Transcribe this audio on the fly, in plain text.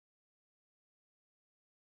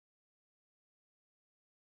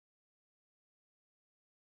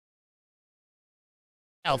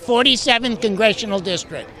47th Congressional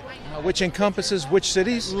District. Which encompasses which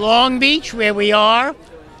cities? Long Beach, where we are,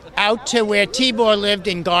 out to where Tibor lived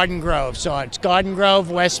in Garden Grove. So it's Garden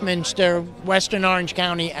Grove, Westminster, Western Orange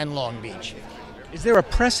County, and Long Beach. Is there a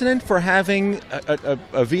precedent for having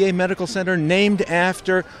a VA medical center named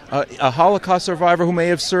after a Holocaust survivor who may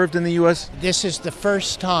have served in the U.S.? This is the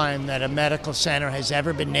first time that a medical center has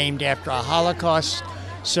ever been named after a Holocaust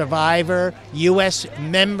survivor, U.S.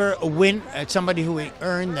 member, somebody who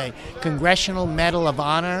earned the Congressional Medal of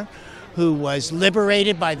Honor, who was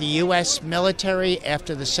liberated by the U.S. military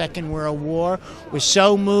after the Second World War, was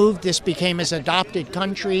so moved this became his adopted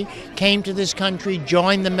country, came to this country,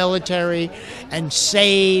 joined the military, and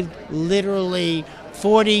saved literally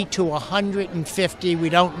 40 to 150, we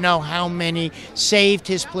don't know how many, saved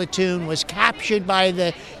his platoon, was captured by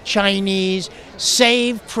the Chinese,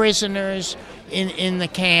 saved prisoners in the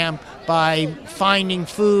camp by finding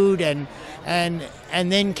food, and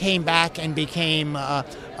then came back and became a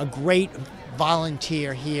great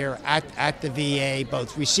volunteer here at the VA,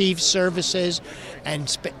 both received services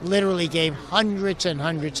and literally gave hundreds and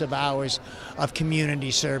hundreds of hours of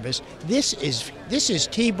community service. This is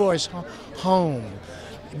Tibor's home,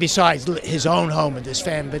 besides his own home and his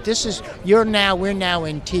family. But we're now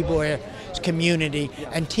in Tibor's community,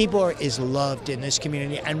 and Tibor is loved in this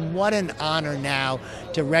community. And what an honor now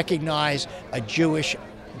to recognize a Jewish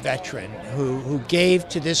veteran who gave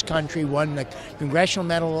to this country, won the Congressional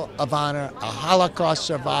Medal of Honor, a Holocaust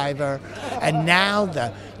survivor, and now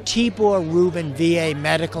the Tibor Rubin VA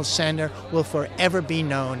Medical Center will forever be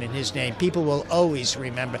known in his name. People will always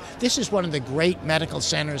remember. This is one of the great medical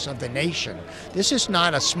centers of the nation. This is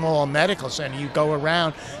not a small medical center. You go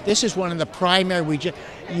around, this is one of the primary,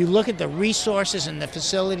 you look at the resources and the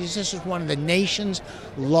facilities, this is one of the nation's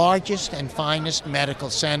largest and finest medical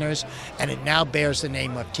centers, and it now bears the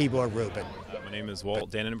name of Tibor Rubin. My name is Walt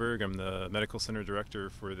Dannenberg. I'm the Medical Center Director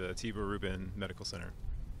for the Tibor Rubin Medical Center.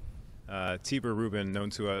 Tibor Rubin, known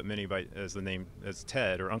to many as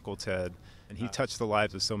Ted or Uncle Ted, and he touched the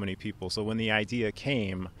lives of so many people. So when the idea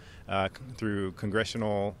came through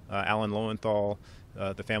Congressional Alan Lowenthal,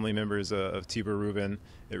 the family members of Tibor Rubin,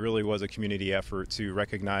 it really was a community effort to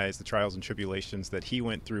recognize the trials and tribulations that he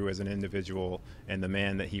went through as an individual and the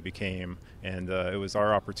man that he became. And it was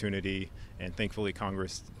our opportunity, and thankfully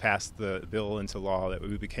Congress passed the bill into law that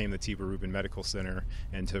we became the Tibor Rubin Medical Center,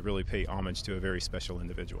 and to really pay homage to a very special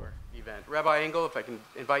individual. Event. Rabbi Engel, if I can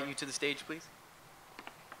invite you to the stage, please.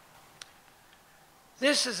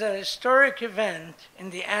 This is a historic event in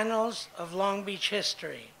the annals of Long Beach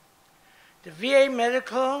history. The VA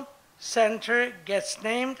Medical Center gets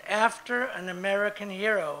named after an American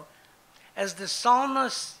hero. As the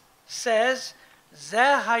psalmist says,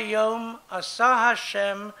 Zeh hayom asa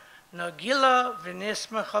Hashem nagila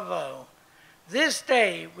v'nismechavo. This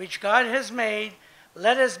day which God has made,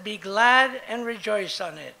 let us be glad and rejoice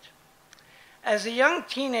on it. As a young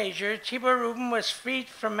teenager, Tibor Rubin was freed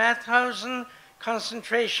from Mauthausen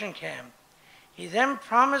concentration camp. He then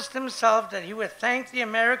promised himself that he would thank the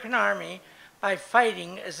American Army by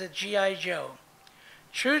fighting as a G.I. Joe.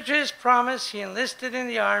 True to his promise, he enlisted in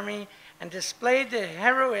the Army and displayed the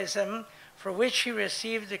heroism for which he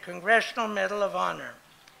received the Congressional Medal of Honor.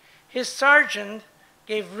 His sergeant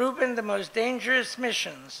gave Rubin the most dangerous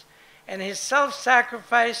missions, and his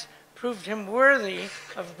self-sacrifice proved him worthy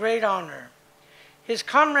of great honor. His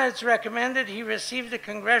comrades recommended he receive the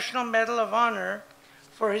Congressional Medal of Honor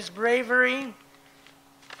for his bravery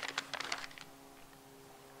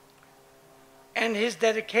and his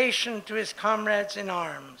dedication to his comrades in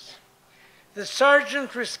arms. The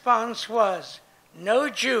sergeant's response was, "No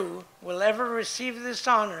Jew will ever receive this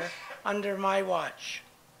honor under my watch."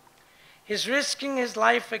 His risking his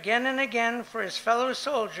life again and again for his fellow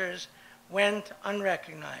soldiers went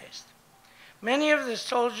unrecognized. Many of the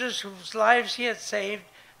soldiers whose lives he had saved,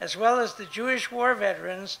 as well as the Jewish war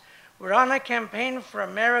veterans, were on a campaign for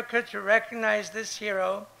America to recognize this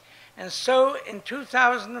hero, and so in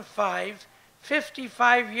 2005,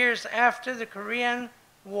 55 years after the Korean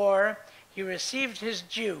War, he received his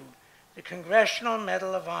due, the Congressional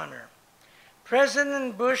Medal of Honor.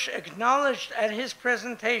 President Bush acknowledged at his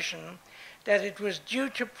presentation that it was due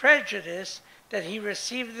to prejudice that he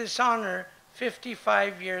received this honor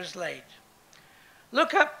 55 years late.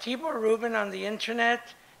 Look up Tibor Rubin on the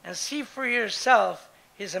internet and see for yourself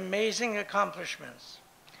his amazing accomplishments.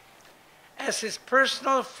 As his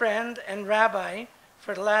personal friend and rabbi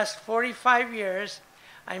for the last 45 years,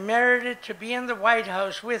 I merited to be in the White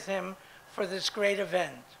House with him for this great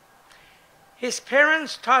event. His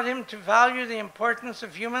parents taught him to value the importance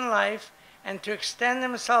of human life and to extend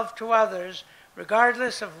himself to others,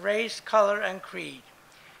 regardless of race, color, and creed.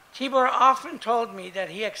 Tibor often told me that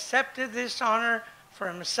he accepted this honor for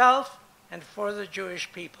himself and for the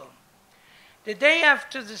Jewish people. The day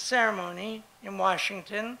after the ceremony in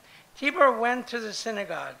Washington, Tibor went to the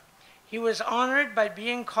synagogue. He was honored by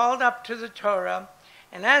being called up to the Torah,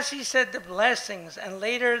 and as he said the blessings and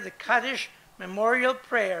later the Kaddish memorial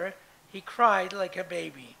prayer, he cried like a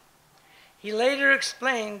baby. He later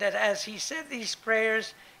explained that as he said these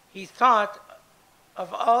prayers, he thought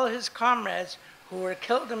of all his comrades who were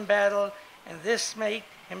killed in battle, and this made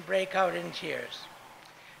him break out in tears.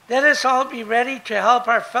 Let us all be ready to help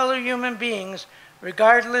our fellow human beings,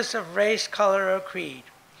 regardless of race, color, or creed.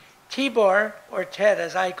 Tibor, or Ted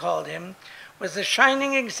as I called him, was the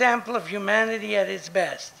shining example of humanity at its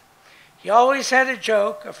best. He always had a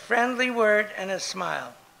joke, a friendly word, and a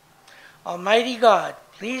smile. Almighty God,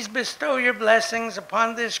 please bestow your blessings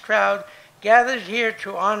upon this crowd gathered here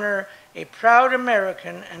to honor a proud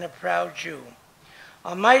American and a proud Jew.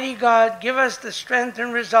 Almighty God, give us the strength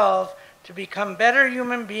and resolve to become better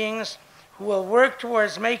human beings who will work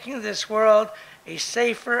towards making this world a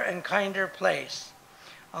safer and kinder place.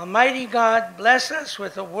 Almighty God, bless us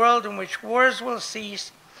with a world in which wars will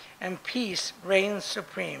cease and peace reigns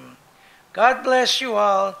supreme. God bless you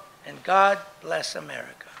all, and God bless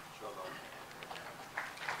America.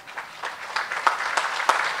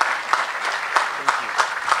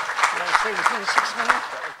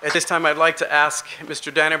 At this time, I'd like to ask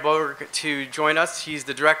Mr. Dannenberg to join us. He's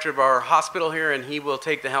the director of our hospital here, and he will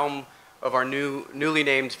take the helm of our newly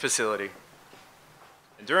named facility.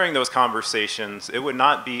 During those conversations, it would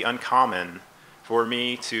not be uncommon for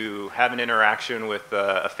me to have an interaction with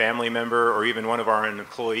a family member or even one of our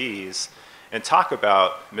employees and talk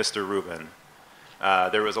about Mr. Rubin.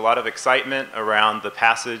 There was a lot of excitement around the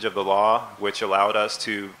passage of the law, which allowed us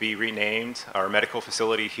to be renamed our medical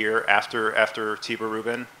facility here after Tibor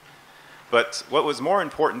Rubin. But what was more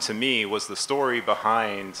important to me was the story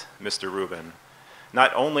behind Mr. Rubin.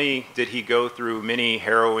 Not only did he go through many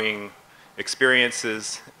harrowing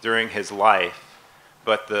experiences during his life,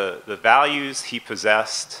 but the values he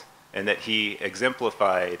possessed and that he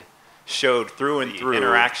exemplified showed through and through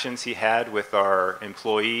interactions he had with our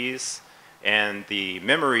employees and the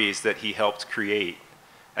memories that he helped create.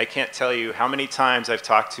 I can't tell you how many times I've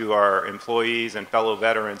talked to our employees and fellow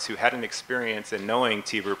veterans who had an experience in knowing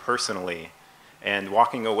Tibor personally and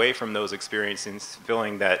walking away from those experiences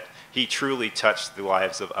feeling that he truly touched the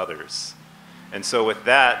lives of others. And so with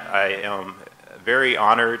that, I am very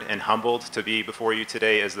honored and humbled to be before you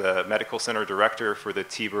today as the Medical Center Director for the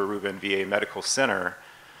Tibor Rubin VA Medical Center,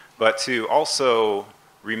 but to also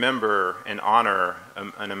remember and honor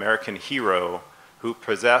an American hero who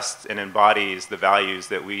possessed and embodies the values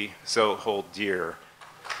that we so hold dear.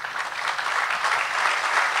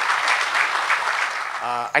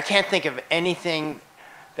 I can't think of anything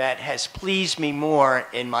that has pleased me more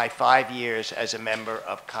in my 5 years as a member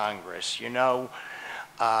of Congress. You know,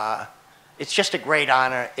 it's just a great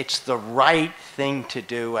honor. It's the right thing to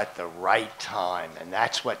do at the right time, and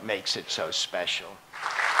that's what makes it so special.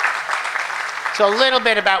 So a little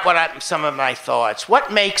bit about some of my thoughts.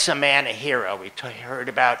 What makes a man a hero? We heard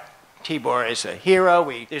about Tibor as a hero.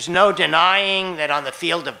 There's no denying that on the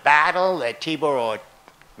field of battle that Tibor, or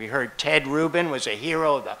we heard Ted Rubin, was a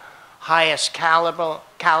hero of the highest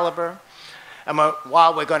caliber. And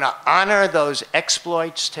while we're going to honor those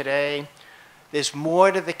exploits today, there's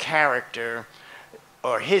more to the character,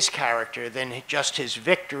 or his character, than just his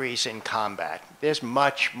victories in combat. There's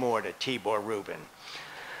much more to Tibor Rubin.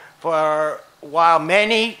 For while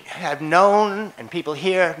many have known, and people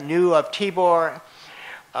here knew of Tibor,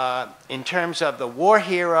 in terms of the war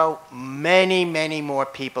hero, many, many more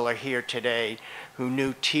people are here today who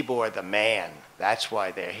knew Tibor the man. That's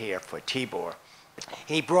why they're here, for Tibor.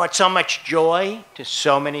 He brought so much joy to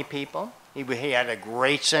so many people. He had a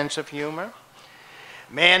great sense of humor.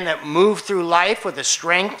 A man that moved through life with a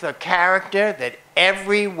strength of character that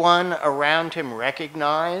everyone around him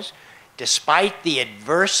recognized, despite the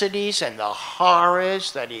adversities and the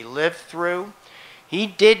horrors that he lived through. He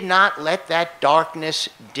did not let that darkness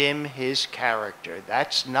dim his character.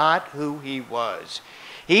 That's not who he was.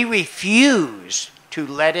 He refused to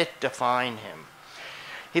let it define him.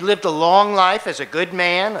 He lived a long life as a good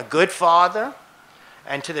man, a good father,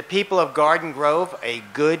 and to the people of Garden Grove, a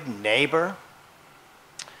good neighbor.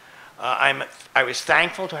 I was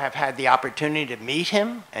thankful to have had the opportunity to meet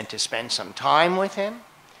him and to spend some time with him.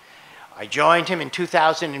 I joined him in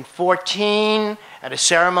 2014 at a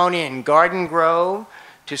ceremony in Garden Grove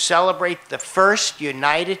to celebrate the first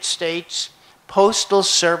United States Postal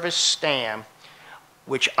Service stamp,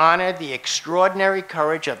 which honored the extraordinary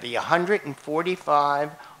courage of the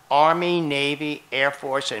 145 Army, Navy, Air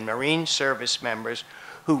Force, and Marine service members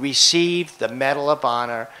who received the Medal of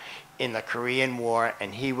Honor in the Korean War,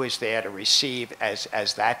 and he was there to receive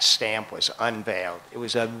as that stamp was unveiled. It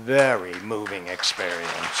was a very moving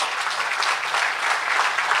experience.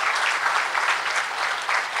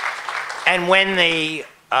 And when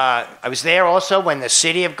I was there also when the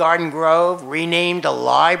city of Garden Grove renamed a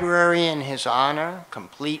library in his honor,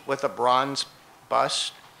 complete with a bronze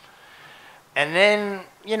bust. And then,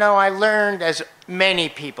 you know, I learned, as many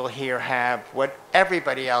people here have, what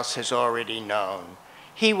everybody else has already known.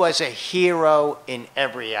 He was a hero in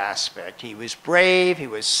every aspect. He was brave, he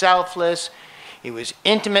was selfless, he was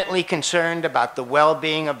intimately concerned about the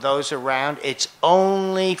well-being of those around. It's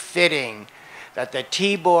only fitting that the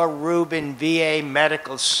Tibor Rubin VA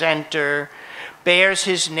Medical Center bears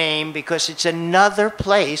his name because it's another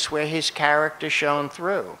place where his character shone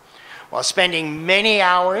through. While spending many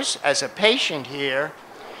hours as a patient here,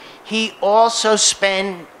 he also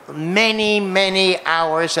spent many, many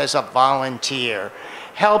hours as a volunteer,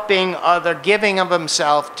 helping giving of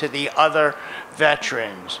himself to the other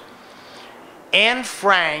veterans. Anne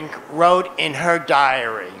Frank wrote in her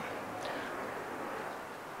diary,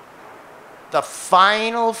 "The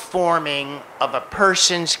final forming of a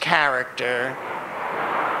person's character,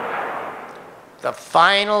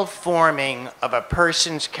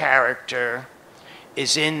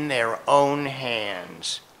 is in their own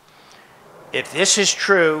hands." If this is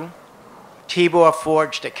true, Tibor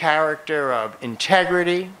forged a character of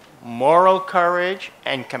integrity, moral courage,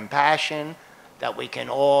 and compassion that we can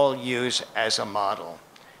all use as a model.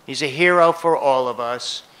 He's a hero for all of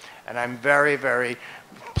us, and I'm very, very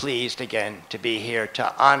pleased again to be here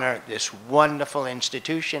to honor this wonderful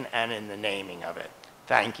institution and in the naming of it.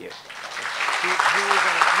 Thank you.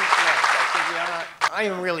 I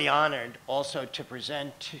am really honored also to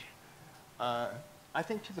present, I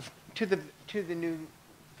think, to the new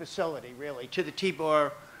facility, really, to the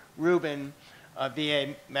Tibor Rubin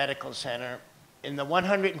VA Medical Center. In the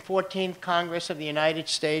 114th Congress of the United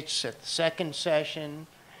States at the second session,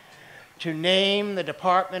 to name the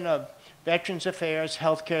Department of Veterans Affairs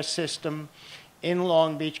healthcare system in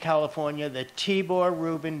Long Beach, California, the Tibor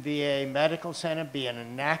Rubin VA Medical Center being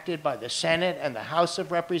enacted by the Senate and the House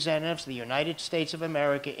of Representatives of the United States of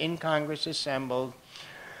America in Congress assembled.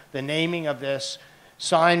 The naming of this,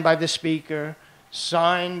 signed by the Speaker,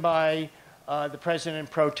 signed by the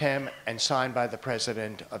President Pro Tem, and signed by the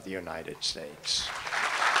President of the United States.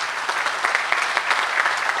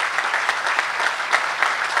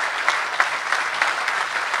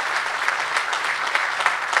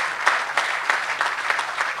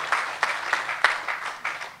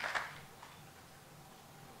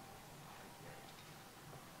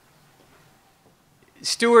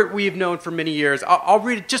 Stuart, we've known for many years. I'll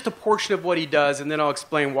read just a portion of what he does, and then I'll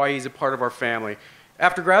explain why he's a part of our family.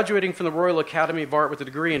 After graduating from the Royal Academy of Art with a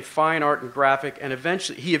degree in fine art and graphic, and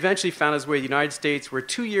he eventually found his way to the United States, where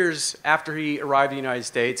 2 years after he arrived in the United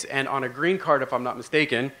States, and on a green card, if I'm not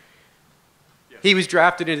mistaken, he was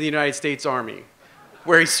drafted into the United States Army,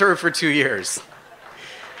 where he served for 2 years.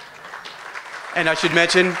 And I should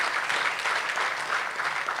mention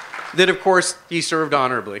that, of course, he served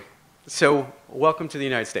honorably. So, welcome to the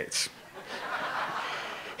United States.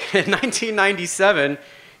 In 1997,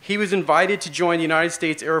 he was invited to join the United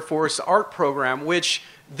States Air Force art program, which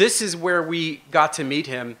this is where we got to meet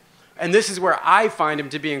him, and this is where I find him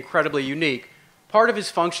to be incredibly unique. Part of his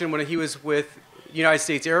function when he was with the United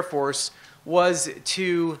States Air Force was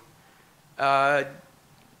to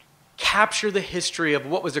capture the history of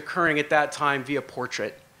what was occurring at that time via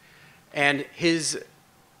portrait. And his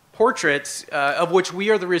portraits, of which we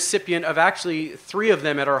are the recipient of actually 4 of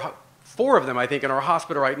them, I think, in our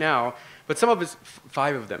hospital right now, but some of his,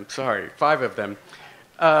 5 of them, sorry, 5 of them.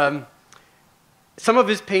 Some of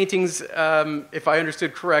his paintings, if I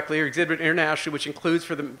understood correctly, are exhibited internationally, which includes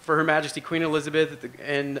for Her Majesty Queen Elizabeth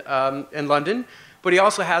in London, but he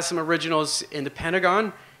also has some originals in the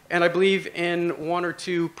Pentagon, and I believe in 1 or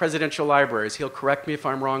 2 presidential libraries. He'll correct me if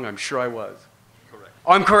I'm wrong, I'm sure I was. Correct.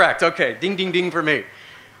 Oh, I'm correct, okay, ding, ding, ding for me.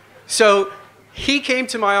 So he came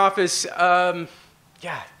to my office,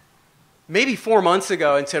 maybe 4 months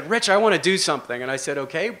ago and said, "Rich, I want to do something." And I said,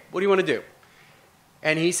 "Okay, what do you want to do?"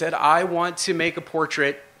 And he said, "I want to make a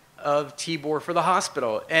portrait of Tibor for the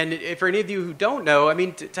hospital." And for any of you who don't know, I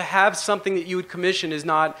mean, to have something that you would commission is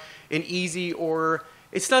not an easy, or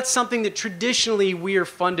it's not something that traditionally we are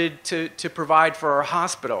funded to provide for our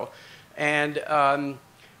hospital. And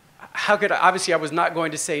obviously I was not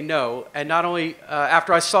going to say no. And not only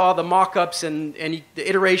after I saw the mock-ups and the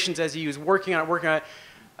iterations as he was working on it,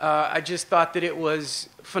 I just thought that it was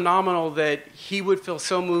phenomenal that he would feel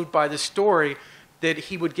so moved by the story that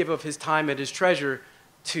he would give of his time and his treasure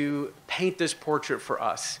to paint this portrait for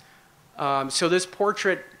us. So this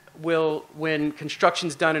portrait will, when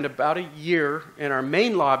construction's done in about a year in our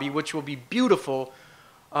main lobby, which will be beautiful,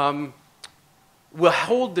 will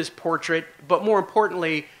hold this portrait, but more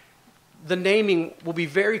importantly, the naming will be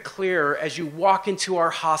very clear as you walk into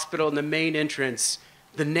our hospital in the main entrance.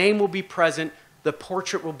 The name will be present, the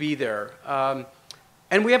portrait will be there.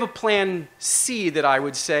 And we have a plan C that I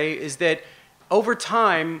would say is that over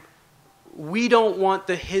time, we don't want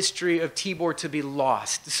the history of Tibor to be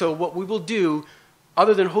lost. So what we will do,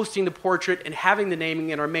 other than hosting the portrait and having the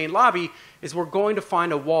naming in our main lobby, is we're going to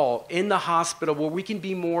find a wall in the hospital where we can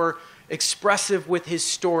be more expressive with his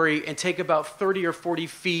story and take about 30 or 40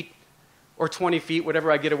 feet or 20 feet, whatever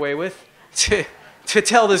I get away with, to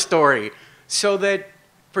tell the story. So that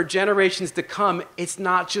for generations to come, it's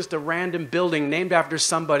not just a random building named after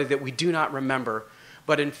somebody that we do not remember,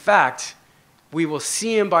 but in fact, we will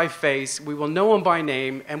see him by face, we will know him by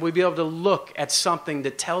name, and we'll be able to look at something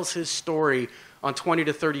that tells his story on 20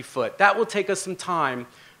 to 30 foot. That will take us some time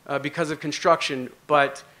because of construction,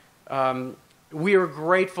 but we are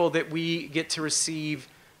grateful that we get to receive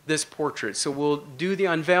this portrait. So we'll do the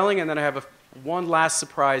unveiling, and then I have one last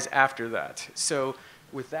surprise after that. So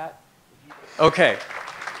with that, okay.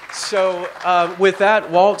 So with that,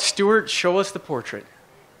 Walt Stewart, show us the portrait.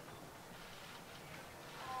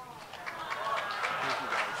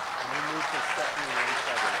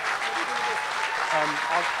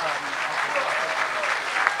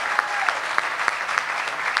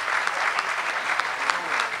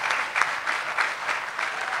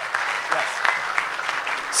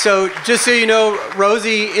 So just so you know,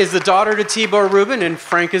 Rosie is the daughter to Tibor Rubin, and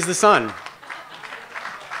Frank is the son.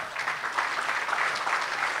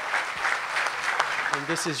 And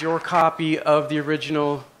this is your copy of the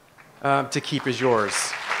original to keep as yours.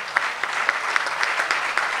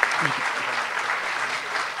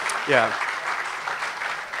 Yeah.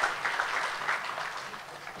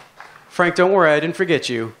 Frank, don't worry, I didn't forget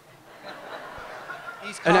you.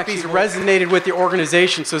 And copies resonated with the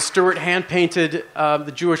organization, so Stewart hand-painted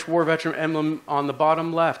the Jewish war veteran emblem on the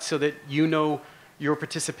bottom left so that you know your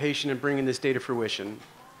participation in bringing this day to fruition.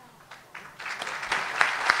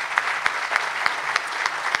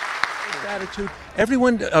 Attitude.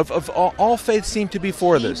 Everyone of all faiths seem to be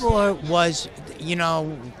for this. Tibor was, you know,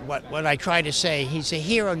 what I try to say, he's a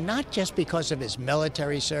hero not just because of his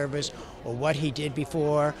military service or what he did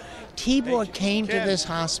before. Tibor came to this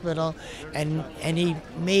hospital and he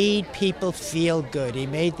made people feel good. He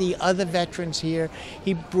made the other veterans here.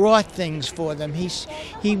 He brought things for them.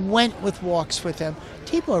 He went with walks with them.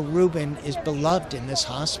 Tibor Rubin is beloved in this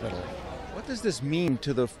hospital. What does this mean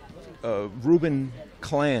to the Rubin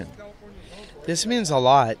clan? This means a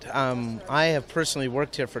lot. I have personally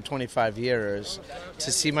worked here for 25 years.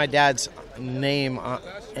 To see my dad's name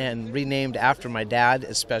and renamed after my dad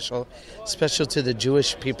is special to the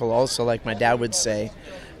Jewish people also, like my dad would say.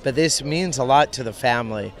 But this means a lot to the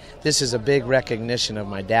family. This is a big recognition of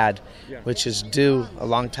my dad, which is due a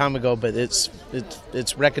long time ago, but it's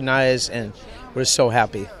recognized, and we're so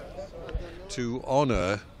happy. To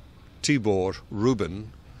honor Tibor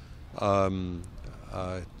Rubin,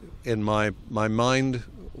 in my mind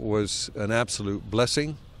was an absolute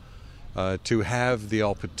blessing to have the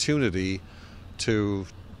opportunity to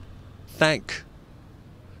thank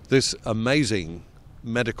this amazing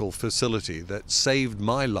medical facility that saved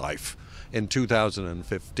my life in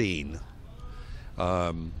 2015.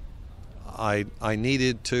 I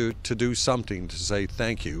needed to do something to say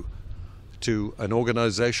thank you to an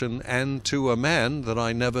organization and to a man that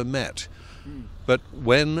I never met. But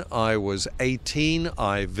when I was 18,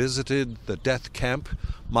 I visited the death camp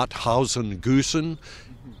Mauthausen-Gusen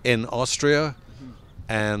in Austria,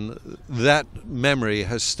 and that memory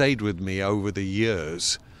has stayed with me over the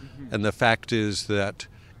years. And the fact is that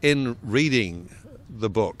in reading the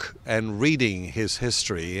book and reading his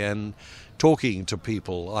history and talking to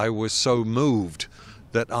people, I was so moved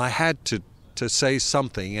that I had to say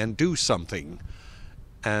something and do something.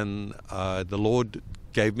 And the Lord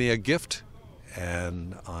gave me a gift,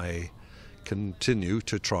 and I continue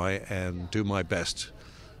to try and do my best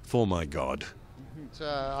for my God.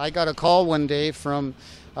 I got a call one day from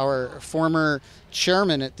our former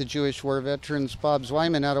chairman at the Jewish War Veterans, Bob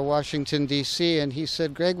Zweiman, out of Washington, D.C., and he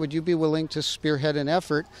said, Greg, would you be willing to spearhead an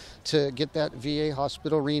effort to get that VA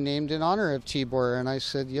hospital renamed in honor of Tibor? And I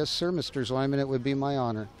said, yes, sir, Mr. Zweiman, it would be my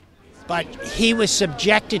honor. But he was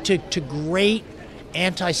subjected to great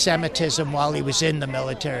anti-Semitism while he was in the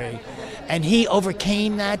military. And he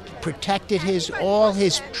overcame that, protected all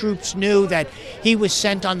his troops knew that he was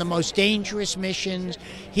sent on the most dangerous missions.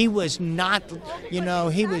 He was not,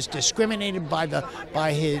 he was discriminated by the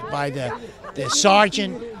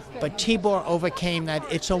sergeant, but Tibor overcame that.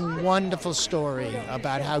 It's a wonderful story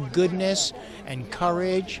about how goodness and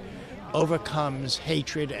courage overcomes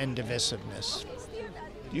hatred and divisiveness.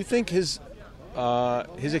 Do you think his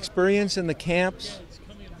experience in the camps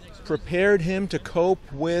prepared him to cope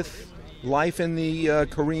with life in the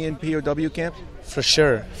Korean POW camp? For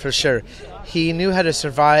sure, for sure. He knew how to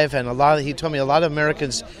survive, and he told me a lot of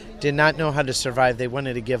Americans did not know how to survive. They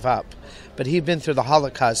wanted to give up. But he'd been through the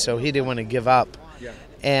Holocaust, so he didn't want to give up. Yeah.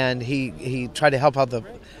 And he tried to help out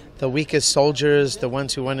the weakest soldiers, the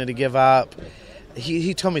ones who wanted to give up.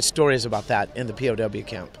 He told me stories about that in the POW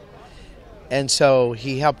camp. And so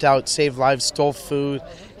he helped out, saved lives, stole food.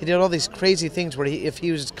 He did all these crazy things where if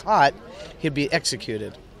he was caught, he'd be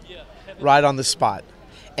executed right on the spot.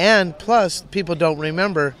 And plus, people don't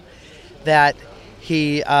remember that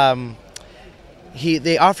they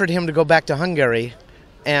offered him to go back to Hungary.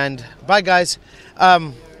 And, bye guys,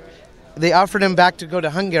 they offered him back to go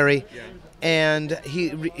to Hungary, and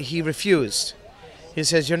he refused. He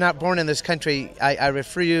says, "You're not born in this country. I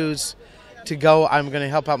refuse to go. I'm going to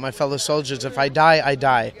help out my fellow soldiers. If I die, I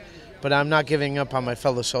die. But I'm not giving up on my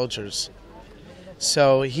fellow soldiers."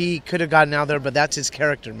 So he could have gotten out there, but that's his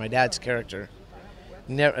character, my dad's character.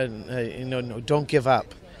 Never, no, don't give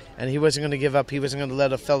up. And he wasn't going to give up. He wasn't going to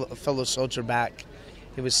let a fellow soldier back.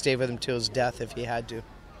 He would stay with him till his death if he had to.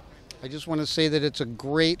 I just want to say that it's a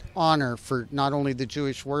great honor for not only the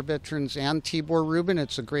Jewish war veterans and Tibor Rubin,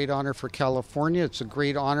 it's a great honor for California, it's a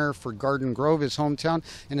great honor for Garden Grove, his hometown,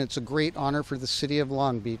 and it's a great honor for the city of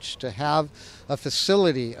Long Beach to have a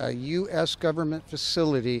facility, a U.S. government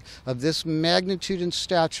facility of this magnitude and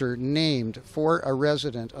stature named for a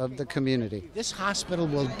resident of the community. This hospital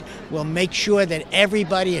will make sure that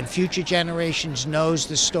everybody in future generations knows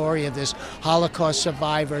the story of this Holocaust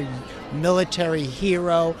survivor, military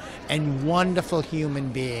hero, and wonderful human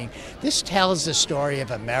being. This tells the story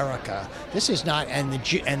of America. This is not, and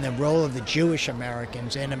the role of the Jewish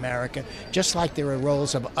Americans in America, just like there are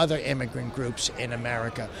roles of other immigrant groups in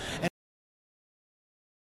America.